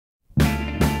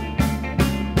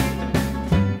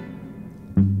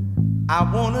I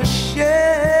wanna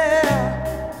share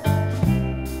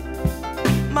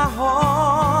my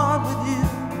heart with you,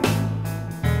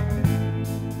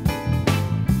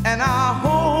 and I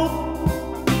hope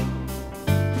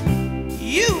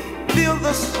you feel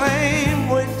the same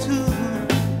way too.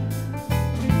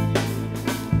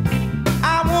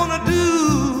 I wanna do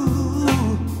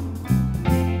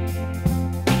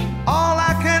all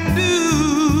I can do,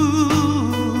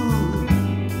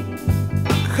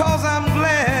 'cause I'm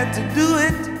glad to do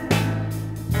it,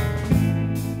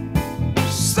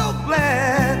 so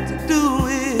glad to do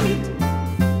it.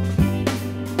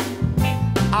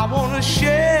 I wanna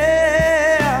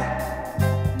share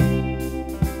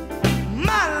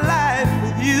my life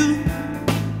with you,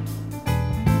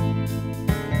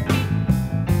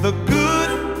 the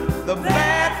good, the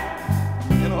bad,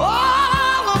 and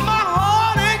all of my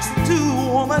heartaches too,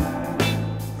 woman.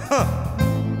 Huh.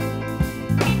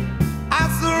 I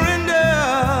surrender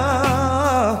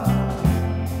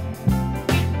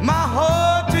my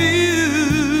heart to you.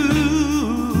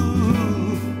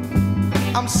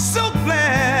 I'm so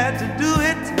glad to do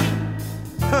it.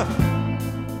 Huh.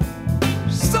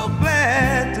 So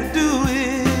glad to do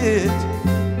it.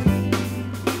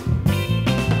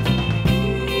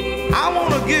 I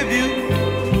want to give you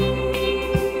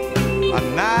a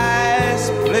nice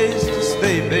place to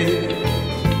stay, baby.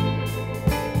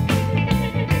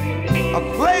 A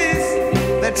place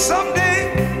that someday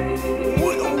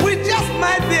we just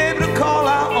might be able to call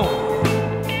our own.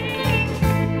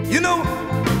 You know,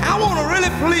 I want to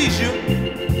really please you.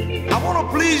 I want to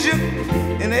please you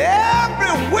in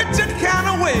every wicked kind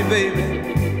of way, baby.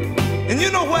 And you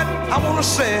know what I want to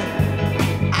say?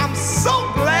 I'm so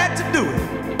glad to do it.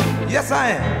 Yes, I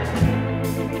am.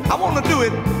 I want to do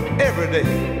it every day.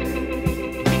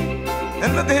 And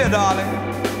look here, darling.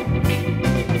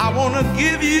 I want to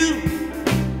give you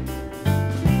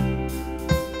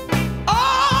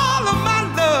all of my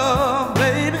love,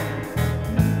 baby.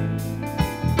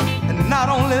 And not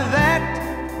only that,